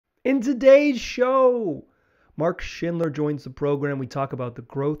In today's show, Mark Schindler joins the program. We talk about the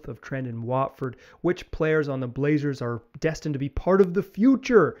growth of Trendon Watford, which players on the Blazers are destined to be part of the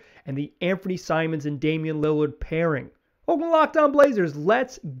future, and the Anfernee Simons and Damian Lillard pairing. Welcome to Locked On Blazers.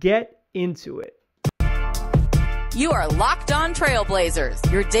 Let's get into it. You are Locked On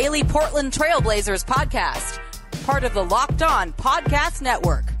Trailblazers, your daily Portland Trailblazers podcast. Part of the Locked On Podcast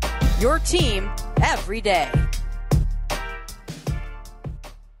Network, your team every day.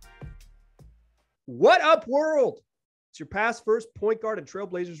 What up, world? It's your past first point guard and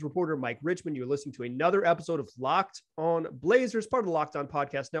Trailblazers reporter, Mike Richmond. You're listening to another episode of Locked On Blazers, part of the Locked On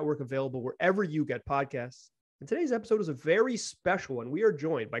Podcast Network, available wherever you get podcasts. And today's episode is a very special one. We are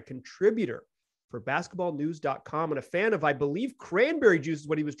joined by contributor for basketballnews.com and a fan of, I believe, cranberry juice is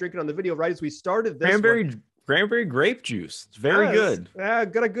what he was drinking on the video right as we started this Cranberry grape juice. It's very good.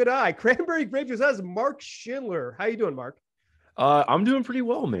 Got a good eye. Cranberry grape juice. That is Mark Schindler. How you doing, Mark? I'm doing pretty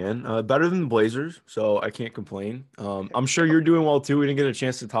well, man. Better than the Blazers, so I can't complain. I'm sure you're doing well too. We didn't get a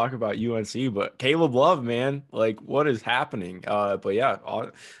chance to talk about UNC, but Caleb Love, man, like what is happening? But yeah,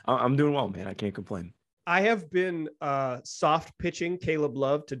 I'm doing well, man. I can't complain. I have been soft pitching Caleb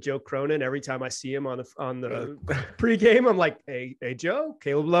Love to Joe Cronin every time I see him on the pregame. I'm like, hey, Joe,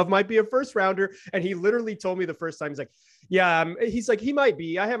 Caleb Love might be a first rounder. And he literally told me the first time, he's like, he might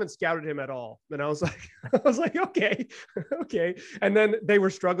be. I haven't scouted him at all. And I was like, okay. And then they were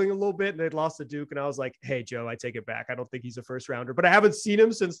struggling a little bit and they'd lost to Duke. And I was like, hey, Joe, I take it back. I don't think he's a first rounder, but I haven't seen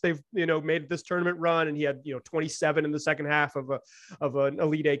him since they've, made this tournament run. And he had, 27 in the second half of an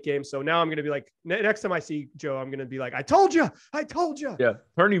Elite Eight game. So now I'm going to be like, next time I see Joe, I'm going to be like, I told you. Yeah.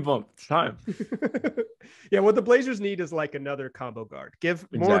 Turning bump. It's time. Yeah. What the Blazers need is like another combo guard.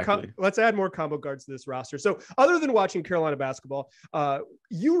 Let's add more combo guards to this roster. So other than watching Carolina basketball,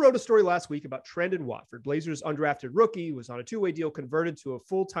 you wrote a story last week about Trendon Watford, Blazers undrafted rookie, was on a two-way deal, converted to a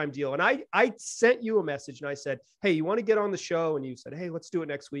full-time deal. And I sent you a message and I said, hey, you want to get on the show? And you said, hey, let's do it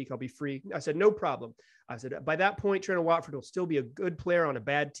next week. I'll be free. I said, no problem. I said, by that point, Trendon Watford will still be a good player on a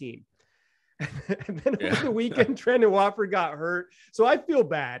bad team. And then over the weekend, Trendon Watford got hurt. So I feel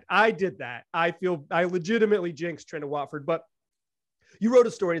bad. I did that. I legitimately jinxed Trendon Watford, but you wrote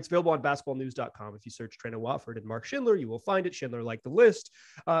a story. It's available on basketballnews.com. If you search Trendon Watford and Mark Schindler, you will find it. Schindler liked the list.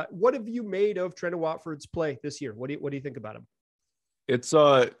 What have you made of Trendon Watford's play this year? What do you think about him? It's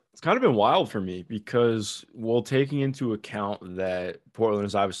kind of been wild for me because, well, taking into account that Portland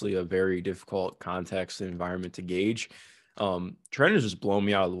is obviously a very difficult context and environment to gauge, Trendon has just blown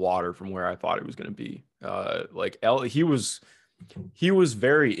me out of the water from where I thought it was going to be. He was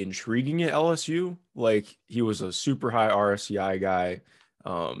very intriguing at LSU. Like he was a super high RSCI guy.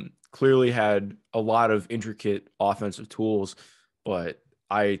 Clearly had a lot of intricate offensive tools, but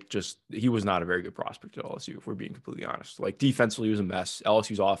he was not a very good prospect at LSU, if we're being completely honest. Like defensively, he was a mess.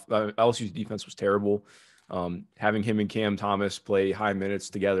 LSU's defense was terrible. Having him and Cam Thomas play high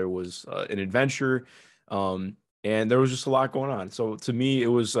minutes together was an adventure. And there was just a lot going on. So to me, it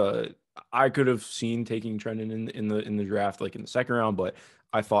was I could have seen taking Trendon in the draft, like in the second round, but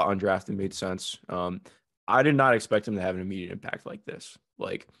I thought undrafted made sense. I did not expect him to have an immediate impact like this.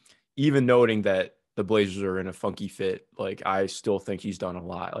 Like even noting that the Blazers are in a funky fit, like I still think he's done a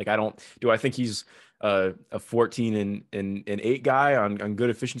lot. Like I think he's a 14 and 8 guy on good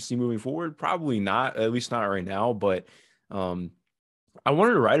efficiency moving forward? Probably not, at least not right now. But I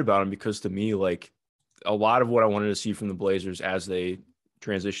wanted to write about him because to me, like a lot of what I wanted to see from the Blazers as they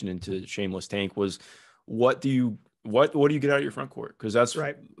transition into shameless tank was what do you get out of your front court? Because that's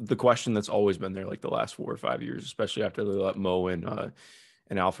right. The question that's always been there like the last 4 or 5 years, especially after they let Mo and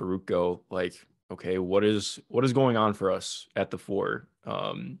Al Farouk go. Like, okay, what is going on for us at the 4?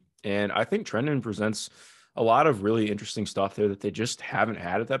 And I think Trendon presents a lot of really interesting stuff there that they just haven't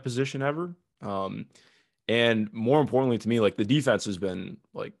had at that position ever. And more importantly to me, like the defense has been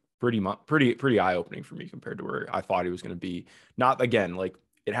like pretty eye-opening for me compared to where I thought he was going to be. Not again, like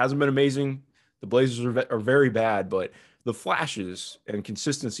it hasn't been amazing. The Blazers are very bad, but the flashes and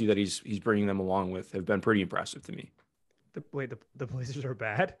consistency that he's bringing them along with have been pretty impressive to me. The Blazers are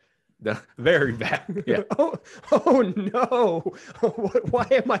bad? Very bad. Yeah. Oh no. Why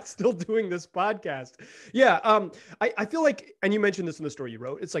am I still doing this podcast? Yeah. I feel like, and you mentioned this in the story you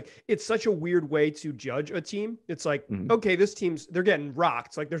wrote, it's like, it's such a weird way to judge a team. It's like, okay, this team's, they're getting rocked.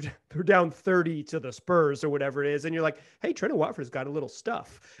 It's like they're down 30 to the Spurs or whatever it is. And you're like, hey, Trendon Watford's got a little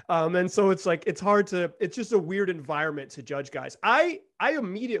stuff. And so it's like, it's just a weird environment to judge guys. I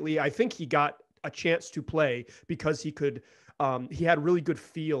think he got a chance to play because he had really good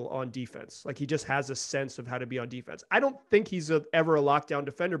feel on defense. Like he just has a sense of how to be on defense. I don't think he's ever a lockdown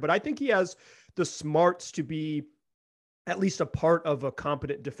defender, but I think he has the smarts to be at least a part of a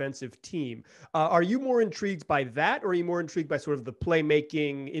competent defensive team. Are you more intrigued by that, or are you more intrigued by sort of the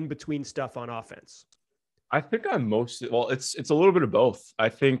playmaking in between stuff on offense? I think it's a little bit of both. I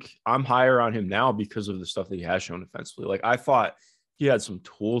think I'm higher on him now because of the stuff that he has shown defensively. Like, I thought he had some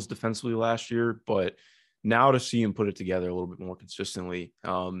tools defensively last year, but now to see him put it together a little bit more consistently,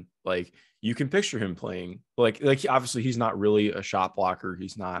 like, you can picture him playing like obviously he's not really a shot blocker.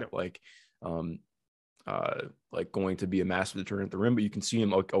 He's not like going to be a massive deterrent at the rim, but you can see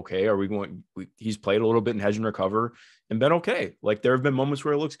him like, okay, he's played a little bit in hedge and recover and been okay. Like, there have been moments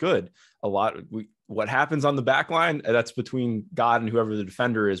where it looks good. What happens on the back line, that's between God and whoever the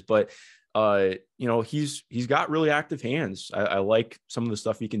defender is. But he's got really active hands. I like some of the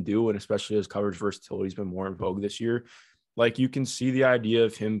stuff he can do, and especially his coverage versatility has been more in vogue this year. Like, you can see the idea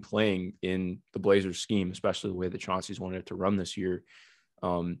of him playing in the Blazers scheme, especially the way that Chauncey's wanted it to run this year.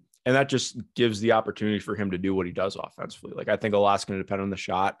 And that just gives the opportunity for him to do what he does offensively. Like, I think a lot's going to depend on the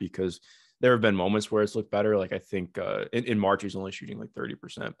shot, because there have been moments where it's looked better. Like, I think in March, he's only shooting like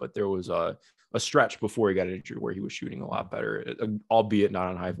 30%, but there was a stretch before he got injured where he was shooting a lot better, albeit not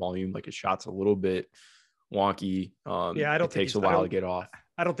on high volume. Like, his shot's a little bit wonky. It takes a while to get off.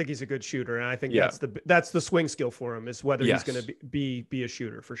 I don't think he's a good shooter. And I think that's the swing skill for him, is whether he's going to be a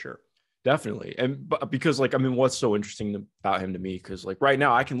shooter for sure. Definitely. But because, like, I mean, what's so interesting about him to me, because, like, right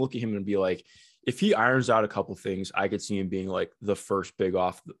now I can look at him and be like, if he irons out a couple things, I could see him being like the first big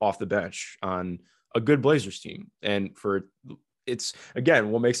off the bench on a good Blazers team. And it's again,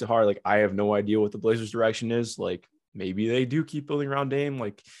 what makes it hard. Like, I have no idea what the Blazers direction is. Like, maybe they do keep building around Dame.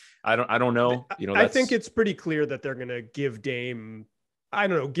 Like, I don't know. I think it's pretty clear that they're going to give Dame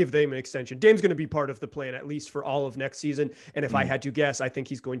an extension. Dame's going to be part of the plan, at least for all of next season. And if I had to guess, I think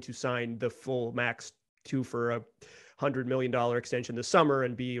he's going to sign the full max 2 for a $100 million extension this summer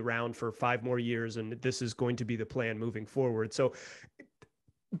and be around for 5 more years. And this is going to be the plan moving forward. So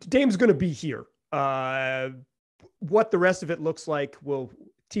Dame's going to be here. What the rest of it looks like will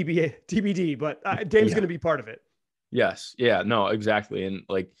TBD, but Dame's going to be part of it. Yes. Yeah, no, exactly. And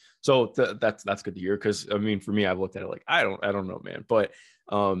like, so that's good to hear. Cause I mean, for me, I've looked at it like, I don't know, man. But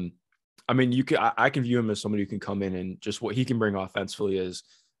I mean, I can view him as somebody who can come in and just what he can bring offensively is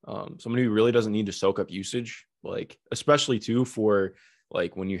somebody who really doesn't need to soak up usage, like, especially too, for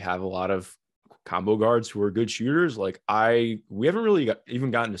like when you have a lot of combo guards who are good shooters. Like, we haven't really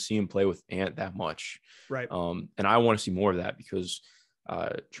even gotten to see him play with Ant that much. Right. And I want to see more of that, because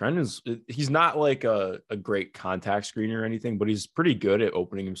he's not like a great contact screener or anything, but he's pretty good at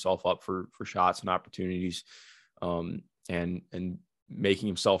opening himself up for shots and opportunities, and making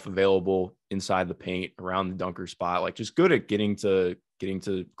himself available inside the paint around the dunker spot, like just good at getting to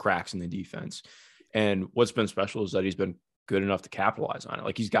cracks in the defense. And what's been special is that he's been good enough to capitalize on it.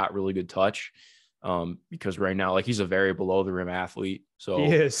 Like, he's got really good touch, because right now, like, he's a very below the rim athlete. So he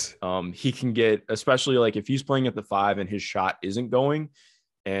is. He can get, especially like if he's playing at the 5 and his shot isn't going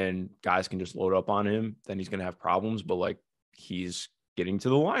and guys can just load up on him, then he's going to have problems. But like, he's getting to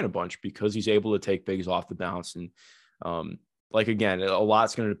the line a bunch because he's able to take bigs off the bounce. And like, again, a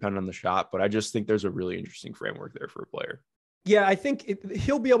lot's going to depend on the shot, but I just think there's a really interesting framework there for a player. Yeah, I think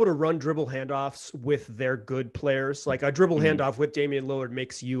he'll be able to run dribble handoffs with their good players. Like, a dribble handoff with Damian Lillard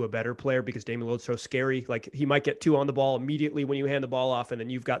makes you a better player, because Damian Lillard's so scary. Like, he might get 2 on the ball immediately when you hand the ball off, and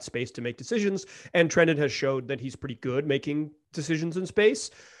then you've got space to make decisions. And Trendon has showed that he's pretty good making decisions in space.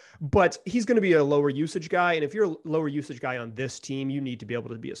 But he's going to be a lower usage guy. And if you're a lower usage guy on this team, you need to be able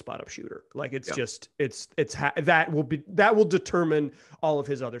to be a spot up shooter. Like, that will determine all of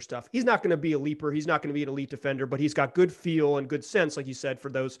his other stuff. He's not going to be a leaper. He's not going to be an elite defender, but he's got good feel and good sense, like you said, for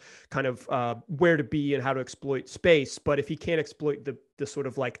those kind of where to be and how to exploit space. But if he can't exploit the sort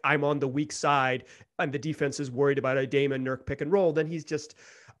of like, I'm on the weak side and the defense is worried about a Damian Nurk pick and roll, then he's just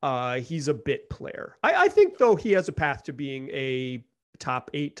he's a bit player. I think, though, he has a path to being a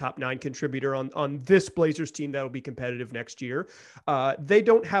top 8, top 9 contributor on this Blazers team that'll be competitive next year. They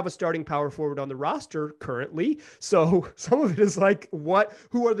don't have a starting power forward on the roster currently, so some of it is like,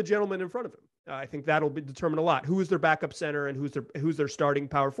 who are the gentlemen in front of him? I think that'll determine a lot. Who is their backup center and who's their starting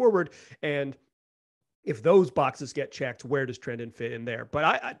power forward? And if those boxes get checked, where does Trendon fit in there?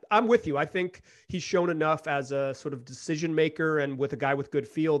 But I'm with you. I think he's shown enough as a sort of decision maker and with a guy with good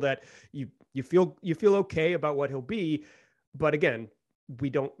feel that you feel okay about what he'll be. But again,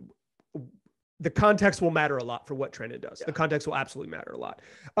 the context will matter a lot for what Trendon does. Yeah. The context will absolutely matter a lot.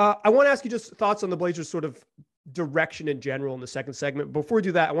 I want to ask you just thoughts on the Blazers sort of direction in general in the second segment. Before we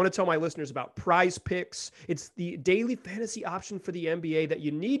do that, I want to tell my listeners about Prize Picks. It's the daily fantasy option for the NBA that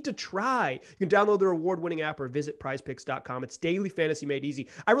you need to try. You can download their award-winning app or visit prizepicks.com. It's daily fantasy made easy.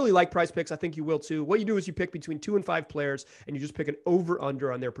 I really like Prize Picks. I think you will too. What you do is you pick between 2 and 5 players, and you just pick an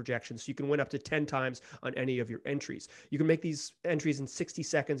over-under on their projections. So you can win up to 10 times on any of your entries. You can make these entries in 60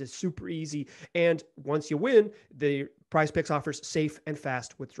 seconds. It's super easy. And once you win, the Prize Picks offers safe and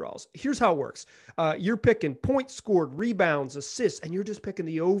fast withdrawals. Here's how it works. You're picking points scored, rebounds, assists, and you're just picking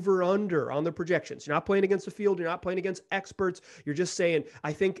the over-under on the projections. You're not playing against the field. You're not playing against experts. You're just saying,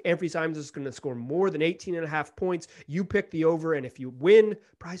 I think every time this is going to score more than 18.5 points. You pick the over, and if you win,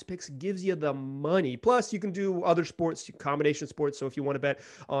 Prize Picks gives you the money. Plus, you can do other sports, combination sports. So if you want to bet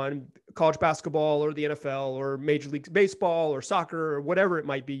on college basketball or the NFL or Major League Baseball or soccer or whatever it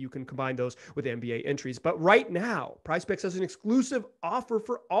might be, you can combine those with NBA entries. But right now, Prize Picks has an exclusive offer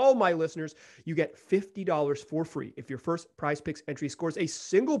for all my listeners. You get $50 for free if your first Prize Picks entry scores a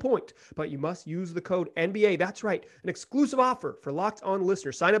single point, but you must use the code NBA. That's right, an exclusive offer for Locked On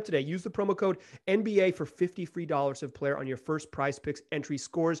listeners. Sign up today. Use the promo code NBA for $50 free of player on your first Prize Picks entry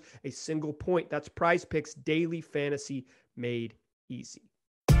scores a single point. That's Prize Picks daily fantasy made easy.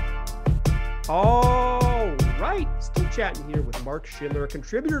 All right, still chatting here with Mark Schindler, a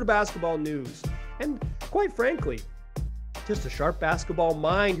contributor to Basketball News, and quite frankly, just a sharp basketball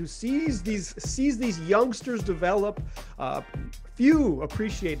mind who sees these youngsters develop. Few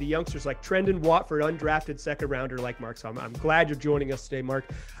appreciate the youngsters like Trendon Watford, undrafted second rounder like Mark. So I'm glad you're joining us today, Mark.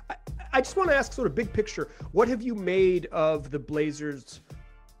 I just want to ask sort of big picture. What have you made of the Blazers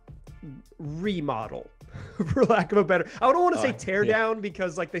remodel, for lack of a better, I don't want to say tear down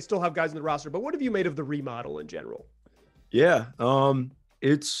because like they still have guys in the roster, but what have you made of the remodel in general? Yeah.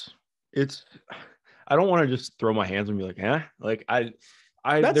 It's I don't want to just throw my hands and be like, like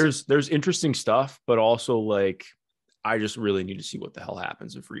there's interesting stuff, but also like, I just really need to see what the hell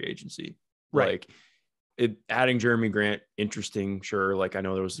happens in free agency. Right. Like adding Jeremy Grant, interesting. Sure. Like I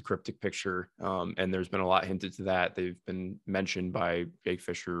know there was the cryptic picture and there's been a lot hinted to that. They've been mentioned by Jake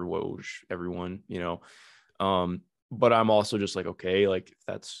Fisher, Woj, everyone, but I'm also just like, okay, like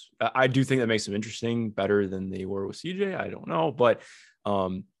I do think that makes them interesting, better than they were with CJ. I don't know, but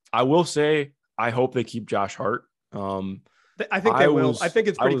I will say, I hope they keep Josh Hart. I think they will. I think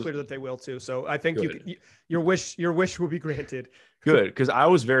it's pretty clear that they will too. So I think your wish will be granted. Good, because I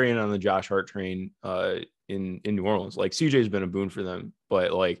was very in on the Josh Hart train in New Orleans. Like CJ's been a boon for them,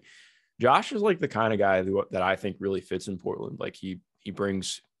 but like Josh is like the kind of guy that I think really fits in Portland. Like he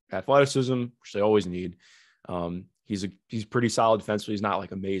brings athleticism, which they always need. He's pretty solid defensively. He's not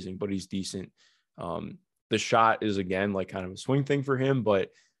like amazing, but he's decent. The shot is again like kind of a swing thing for him, but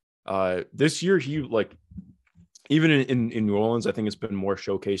this year he like even in New Orleans, I think it's been more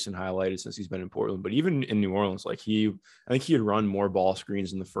showcased and highlighted since he's been in Portland. But even in New Orleans, like I think he had run more ball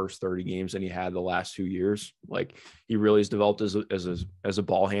screens in the first 30 games than he had the last 2 years. Like he really has developed as a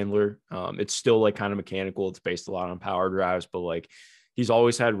ball handler. It's still like kind of mechanical. It's based a lot on power drives, but like he's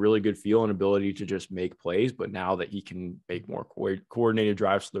always had really good feel and ability to just make plays. But now that he can make more coordinated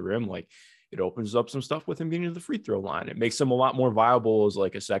drives to the rim, like it opens up some stuff with him being to the free throw line. It makes him a lot more viable as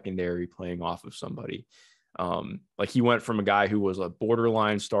like a secondary playing off of somebody. Like he went from a guy who was a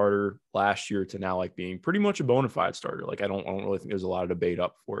borderline starter last year to now like being pretty much a bona fide starter. Like I don't really think there's a lot of debate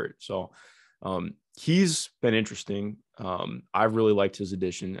up for it. So he's been interesting. I've really liked his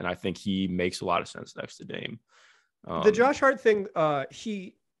addition, and I think he makes a lot of sense next to Dame. The Josh Hart thing,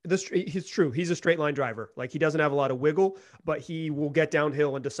 he's true. He's a straight line driver. Like he doesn't have a lot of wiggle, but he will get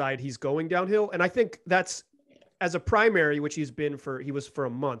downhill and decide he's going downhill. And I think that's as a primary, which he was for a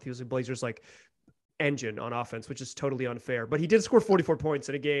month. He was a Blazers like engine on offense, which is totally unfair, but he did score 44 points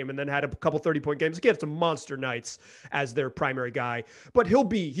in a game and then had a couple 30-point games. Again, some monster nights as their primary guy, but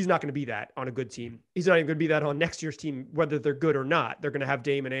he's not going to be that on a good team. He's not even going to be that on next year's team, whether they're good or not. They're going to have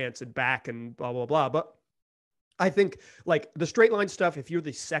Dame and Ants and back and blah, blah, blah. But I think like the straight line stuff, if you're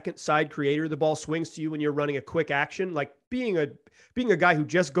the second side creator, the ball swings to you and you're running a quick action, like being a guy who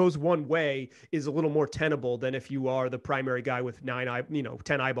just goes one way is a little more tenable than if you are the primary guy with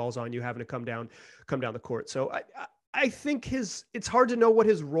 10 eyeballs on you having to come down the court. So I think it's hard to know what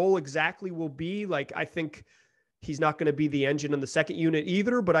his role exactly will be. Like, I think he's not going to be the engine in the second unit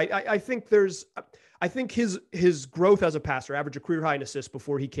either, but I think his growth as a passer, averaged a career high in assists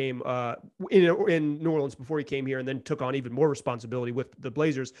before he came in New Orleans before he came here and then took on even more responsibility with the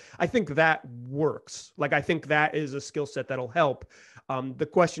Blazers. I think that works. Like, I think that is a skill set that'll help. The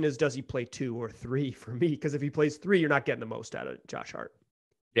question is, does he play 2 or 3 for me? Because if he plays 3, you're not getting the most out of Josh Hart.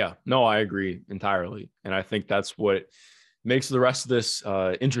 Yeah, no, I agree entirely. And I think that's what makes the rest of this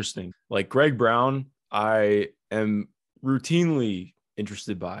interesting. Like Greg Brown, I am routinely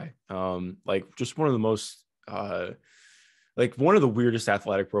interested by. Like just one of the most like one of the weirdest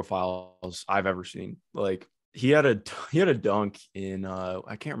athletic profiles I've ever seen. Like he had a dunk in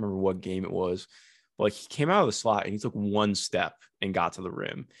I can't remember what game it was, but like he came out of the slot and he took one step and got to the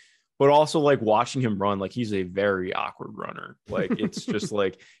rim. But also like watching him run, like he's a very awkward runner. Like it's just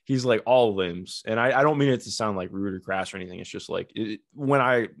like he's like all limbs. And I don't mean it to sound like rude or crass or anything. It's just like when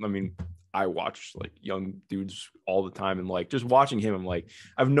I mean, I watch like young dudes all the time, and like just watching him, I'm like,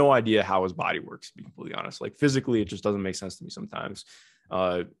 I have no idea how his body works, to be completely honest. Like physically, it just doesn't make sense to me sometimes.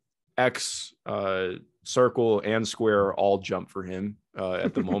 X, circle, and square all jump for him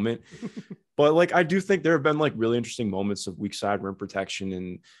at the moment. But like I do think there have been like really interesting moments of weak side rim protection,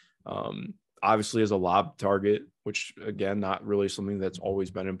 and obviously as a lob target, which again, not really something that's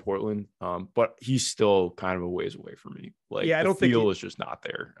always been in Portland. But he's still kind of a ways away from me. Like I don't think the feel is just not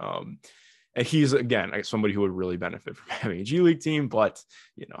there. And he's again somebody who would really benefit from having a G League team, but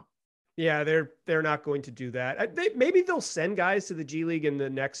you know. Yeah, they're not going to do that. Maybe they'll send guys to the G League in the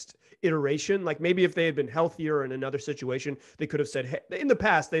next iteration. Like maybe if they had been healthier in another situation, they could have said, hey, in the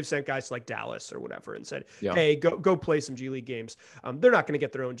past, they've sent guys to like Dallas or whatever and said, hey, go play some G League games. They're not going to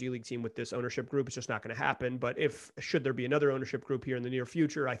get their own G League team with this ownership group. It's just not going to happen. But should there be another ownership group here in the near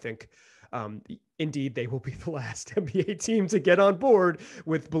future, I think indeed they will be the last NBA team to get on board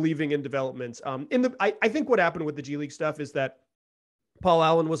with believing in developments. I think what happened with the G League stuff is that Paul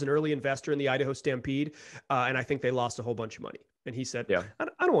Allen was an early investor in the Idaho Stampede, and I think they lost a whole bunch of money. And he said,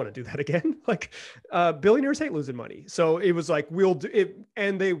 I don't want to do that again. Like, billionaires hate losing money. So it was like, we'll do it.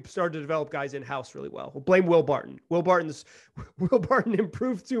 And they started to develop guys in-house really well. We'll blame Will Barton. Will Barton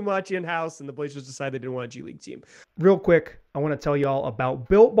improved too much in-house, and the Blazers decided they didn't want a G League team. Real quick, I want to tell you all about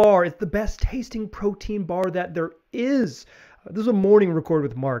Built Bar. It's the best tasting protein bar that there is. This is a morning record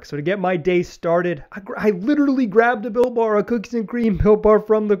with Mark. So to get my day started, I literally grabbed a Built Bar, a cookies and cream Built Bar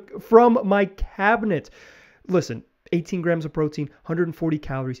from my cabinet. Listen, 18 grams of protein, 140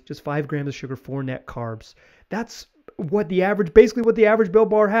 calories, just 5 grams of sugar, 4 net carbs. That's basically what the average Built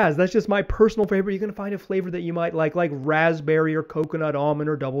Bar has. That's just my personal favorite. You're going to find a flavor that you might like raspberry or coconut, almond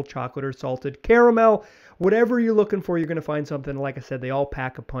or double chocolate or salted caramel. Whatever you're looking for, you're going to find something. Like I said, they all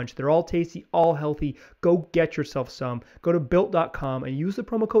pack a punch. They're all tasty, all healthy. Go get yourself some. Go to built.com and use the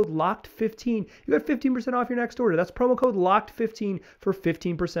promo code LOCKED15. You got 15% off your next order. That's promo code LOCKED15 for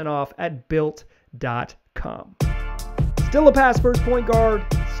 15% off at built.com. Still a pass first point guard.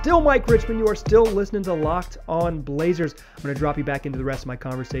 Still Mike Richmond. You are still listening to Locked On Blazers. I'm going to drop you back into the rest of my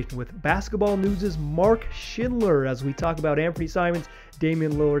conversation with Basketball News' Mark Schindler as we talk about Anfernee Simons,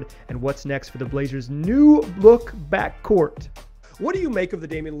 Damian Lillard, and what's next for the Blazers' new look backcourt. What do you make of the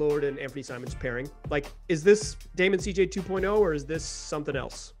Damian Lillard and Anfernee Simons pairing? Like, is this Dame and CJ 2.0 or is this something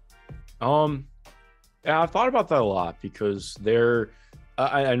else? Yeah, I've thought about that a lot because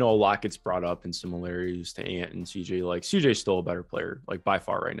I know a lot gets brought up in similarities to Ant and CJ. Like CJ's still a better player, like by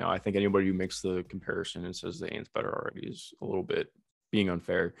far right now. I think anybody who makes the comparison and says that Ant's better already is a little bit being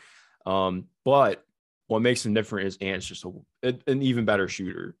unfair. But what makes him different is Ant's just an even better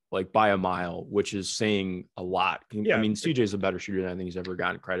shooter, like by a mile, which is saying a lot. Yeah. I mean, CJ's a better shooter than I think he's ever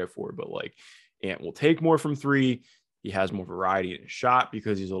gotten credit for, but like Ant will take more from three. He has more variety in his shot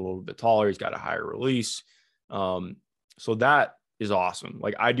because he's a little bit taller. He's got a higher release. So that is awesome.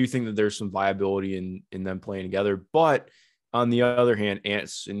 Like I do think that there's some viability in them playing together, but on the other hand,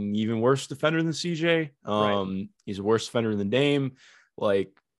 Ant's an even worse defender than CJ. Right. He's a worse defender than Dame.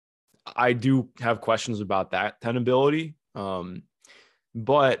 Like I do have questions about that tenability.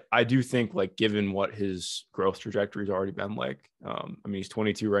 But I do think like, given what his growth trajectory has already been like, I mean, he's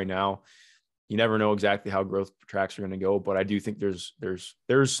 22 right now. You never know exactly how growth tracks are going to go, but I do think there's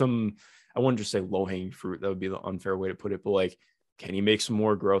some, I wouldn't just say low hanging fruit. That would be the unfair way to put it, but like, can he make some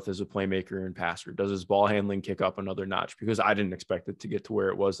more growth as a playmaker and passer? Does his ball handling kick up another notch? Because I didn't expect it to get to where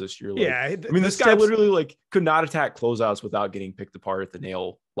it was this year. Like, yeah, I mean, this guy literally like could not attack closeouts without getting picked apart at the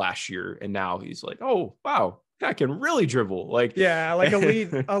nail last year, and now he's like, oh wow, I can really dribble. Like, yeah, like a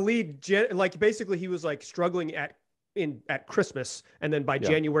lead. Like basically, he was like struggling at Christmas, and then by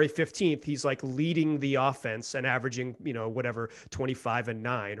January 15th he's like leading the offense and averaging 25 and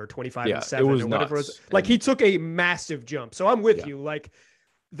 9 or 25 and 7 or whatever it was. Like he took a massive jump. So I'm with you. Like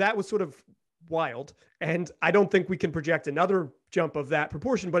that was sort of wild, and I don't think we can project another jump of that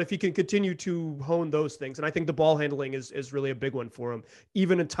proportion, but if he can continue to hone those things, and I think the ball handling is really a big one for him.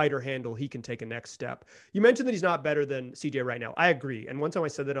 Even a tighter handle, he can take a next step. You mentioned that he's not better than CJ right now. I agree. And one time I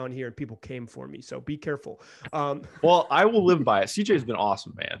said that on here and people came for me, so be careful. Well, I will live by it. CJ's been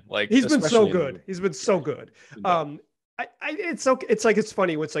awesome, man. Like he's been so good. He's been so good. It's okay. It's like, it's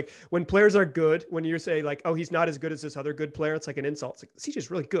funny. It's like when players are good, when you say like, oh, he's not as good as this other good player, it's like an insult. It's like, CJ's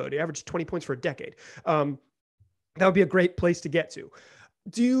really good. He averaged 20 points for a decade. That would be a great place to get to.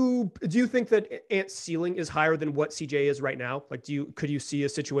 Do you think that Ant's ceiling is higher than what CJ is right now? Like, could you see a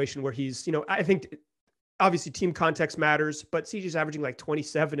situation where he's, I think obviously team context matters, but CJ's averaging like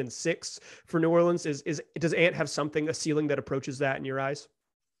 27 and 6 for New Orleans. Does Ant have a ceiling that approaches that in your eyes?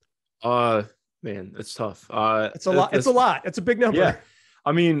 Man, it's tough. It's a lot. It's a lot. It's a big number. Yeah.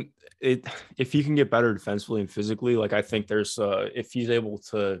 I mean, if he can get better defensively and physically, like I think there's if he's able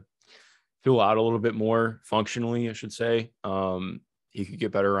to fill out a little bit more functionally, I should say, he could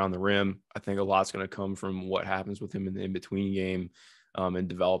get better around the rim. I think a lot's going to come from what happens with him in the in-between game, and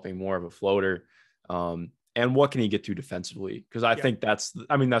developing more of a floater. And what can he get to defensively? Because I think that's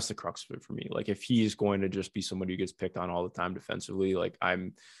the crux of it for me. Like if he's going to just be somebody who gets picked on all the time defensively, like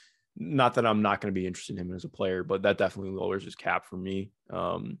I'm not going to be interested in him as a player, but that definitely lowers his cap for me.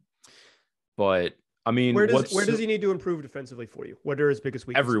 But I mean, where does he need to improve defensively for you? What are his biggest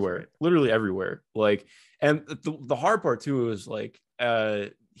weaknesses? Everywhere, right? Literally everywhere. Like, and the hard part too is like,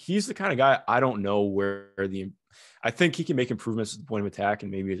 he's the kind of guy I don't know I think he can make improvements at the point of attack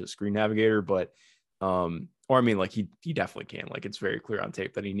and maybe as a screen navigator, but, or I mean, like he definitely can. Like it's very clear on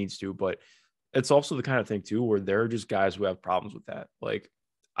tape that he needs to, but it's also the kind of thing too where there are just guys who have problems with that. Like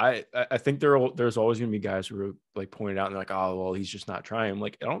I think there's always going to be guys who are like pointed out and like, oh, well, he's just not trying.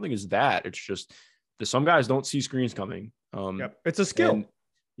 Like, I don't think it's that. It's just that some guys don't see screens coming. It's a skill.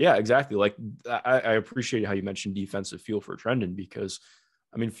 Yeah, exactly. Like I appreciate how you mentioned defensive feel for Trendon, because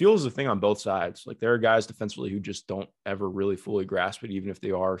I mean, feel is a thing on both sides. Like there are guys defensively who just don't ever really fully grasp it, even if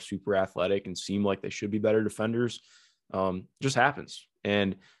they are super athletic and seem like they should be better defenders. Just happens.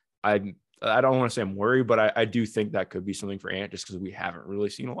 And I don't want to say I'm worried, but I do think that could be something for Ant, just because we haven't really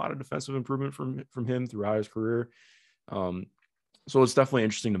seen a lot of defensive improvement from him throughout his career. So it's definitely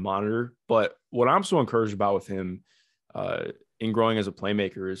interesting to monitor. But what I'm so encouraged about with him in growing as a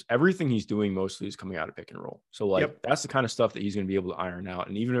playmaker is everything he's doing mostly is coming out of pick and roll. So like that's the kind of stuff that he's going to be able to iron out.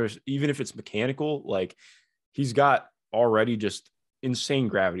 And even if it's mechanical, like he's got already just insane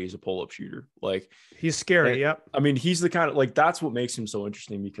gravity as a pull-up shooter. Like he's scary. I mean, he's the kind of like, that's what makes him so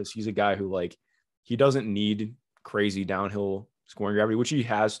interesting, because he's a guy who like, he doesn't need crazy downhill scoring gravity, which he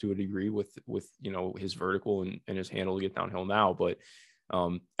has to a degree with his vertical and his handle to get downhill now. But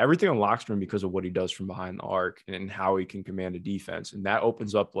everything unlocks for him because of what he does from behind the arc and how he can command a defense. And that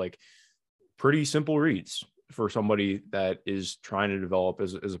opens up like pretty simple reads for somebody that is trying to develop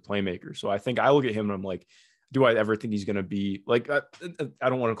as a playmaker. So I think I look at him and I'm like, do I ever think he's going to be like, I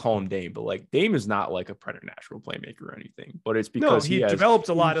don't want to call him Dame, but like Dame is not like a preternatural playmaker or anything, but it's because he developed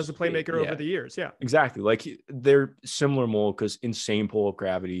a lot as a playmaker over the years. Yeah, exactly. Like they're similar mold, because insane pull-up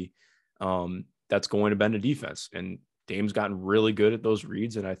gravity that's going to bend a defense. And Dame's gotten really good at those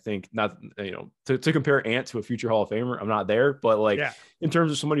reads. And I think not, to compare Ant to a future Hall of Famer, I'm not there, but like in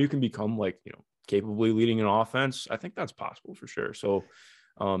terms of somebody who can become like, capably leading an offense, I think that's possible for sure. So,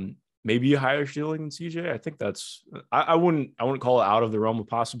 maybe a higher ceiling than CJ. I think that's, I wouldn't call it out of the realm of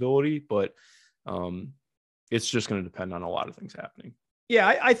possibility, but it's just going to depend on a lot of things happening. Yeah.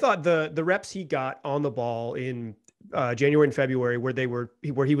 I thought the reps he got on the ball in January and February,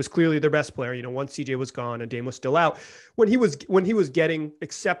 where he was clearly their best player, once CJ was gone and Dame was still out, when he was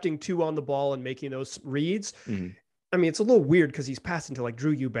accepting 2 on the ball and making those reads. Mm-hmm. I mean, it's a little weird because he's passing to like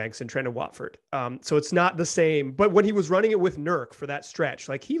Drew Eubanks and Trendon Watford. So it's not the same, but when he was running it with Nurk for that stretch,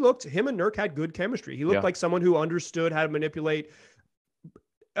 like him and Nurk had good chemistry. He looked like someone who understood how to manipulate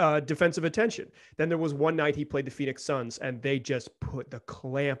defensive attention. Then there was one night he played the Phoenix Suns and they just put the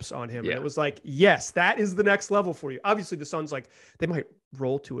clamps on him. And it was like, yes, that is the next level for you. Obviously the Suns, like they might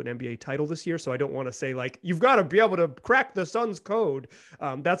roll to an NBA title this year. So I don't want to say like, you've got to be able to crack the Suns code.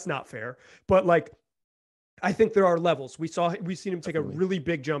 That's not fair, but like, I think there are levels. We've seen him take a really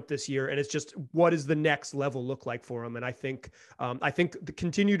big jump this year, and it's just, what does the next level look like for him? And I think the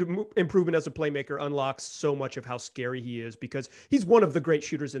continued improvement as a playmaker unlocks so much of how scary he is, because he's one of the great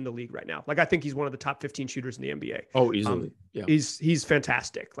shooters in the league right now. Like I think he's one of the top 15 shooters in the NBA. Oh, easily. He's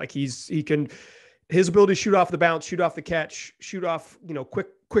fantastic. Like his ability to shoot off the bounce, shoot off the catch, shoot off,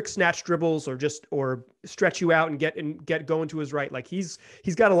 quick snatch dribbles, or stretch you out and get going to his right. Like he's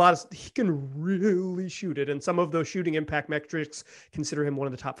got he can really shoot it. And some of those shooting impact metrics consider him one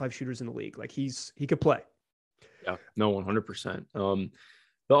of the top 5 shooters in the league. Like he could play. Yeah, no, 100%.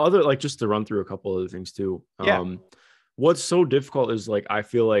 The other, like, just to run through a couple other things too. What's so difficult is like, I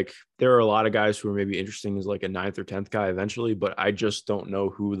feel like there are a lot of guys who are maybe interesting as like a 9th or 10th guy eventually, but I just don't know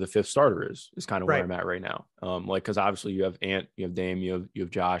who the 5th starter is kind of where I'm at right now. Like, cause obviously you have Ant, you have Dame, you have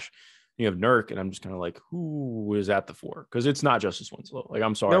Josh, You have Nurk, and I'm just kind of like, who is at the 4? Because it's not Justice Winslow. Like,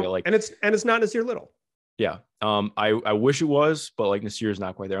 I'm sorry. Nope. Like, and it's not Nasir Little. Yeah. I wish it was, but like Nasir is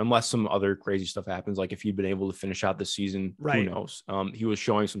not quite there unless some other crazy stuff happens. Like if he'd been able to finish out this season, right. Who knows? He was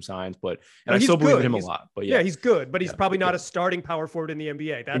showing some signs, but I still believe in him a lot. But yeah, he's good, but he's probably not a starting power forward in the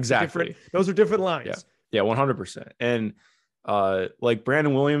NBA. That's exactly. Those are different lines. Yeah, 100%. And like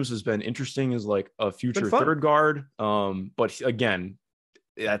Brandon Williams has been interesting as like a future third guard. But again,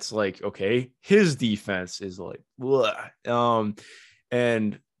 that's like, okay, his defense is like,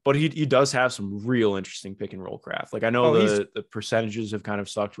 but he does have some real interesting pick and roll craft. Like I know the percentages have kind of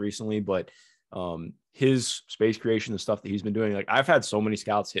sucked recently, but his space creation, the stuff that he's been doing, like I've had so many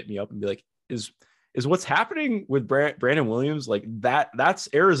scouts hit me up and be like, is what's happening with Brandon Williams like that's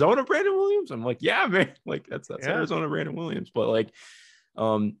Arizona Brandon Williams? I'm like, yeah, man, like that's Arizona Brandon Williams. But like,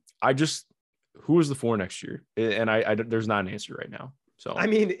 who is the 4 next year? And I there's not an answer right now. So I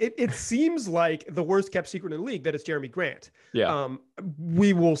mean, it seems like the worst kept secret in the league that it's Jeremy Grant. Yeah.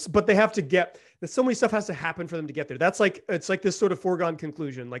 But they have to get. So many stuff has to happen for them to get there. It's like this sort of foregone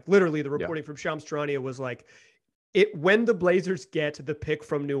conclusion. Like literally, the reporting from Shams Charania was like, when the Blazers get the pick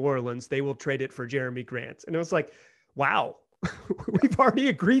from New Orleans, they will trade it for Jeremy Grant, and it was like, wow. We've already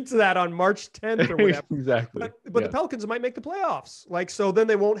agreed to that on March 10th or whatever. Exactly. But the Pelicans might make the playoffs. Like, so then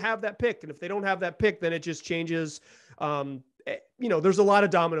they won't have that pick. And if they don't have that pick, then it just changes. There's a lot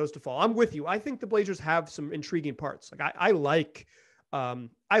of dominoes to fall. I'm with you. I think the Blazers have some intriguing parts. Like I like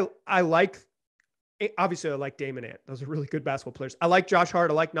obviously I like Damian Ant. Those are really good basketball players. I like Josh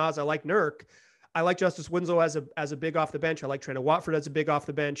Hart. I like Naz. I like Nurk. I like Justice Winslow as a big off the bench. I like Trendon Watford as a big off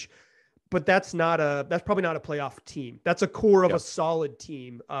the bench. But that's probably not a playoff team. That's a core of a solid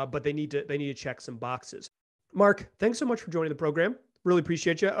team. But they need to check some boxes. Mark, thanks so much for joining the program. Really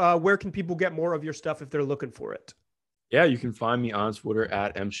appreciate you. Where can people get more of your stuff if they're looking for it? Yeah, you can find me on Twitter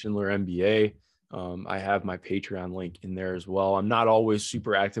at mschindlerNBA. I have my Patreon link in there as well. I'm not always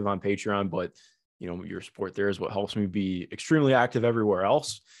super active on Patreon, but your support there is what helps me be extremely active everywhere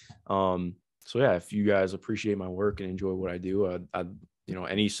else. So yeah, if you guys appreciate my work and enjoy what I do,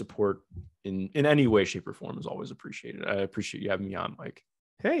 any support in any way, shape, or form is always appreciated. I appreciate you having me on, Mike.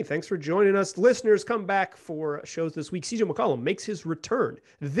 Hey, thanks for joining us. Listeners, come back for shows this week. CJ McCollum makes his return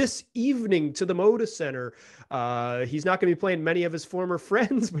this evening to the Moda Center. He's not going to be playing many of his former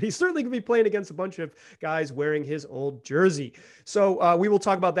friends, but he's certainly going to be playing against a bunch of guys wearing his old jersey. So we will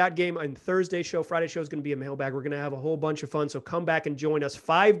talk about that game on Thursday's show. Friday's show is going to be a mailbag. We're going to have a whole bunch of fun. So come back and join us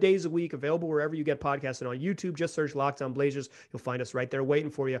 5 days a week, available wherever you get podcasts and on YouTube. Just search Locked On Blazers. You'll find us right there waiting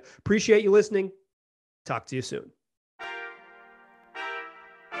for you. Appreciate you listening. Talk to you soon.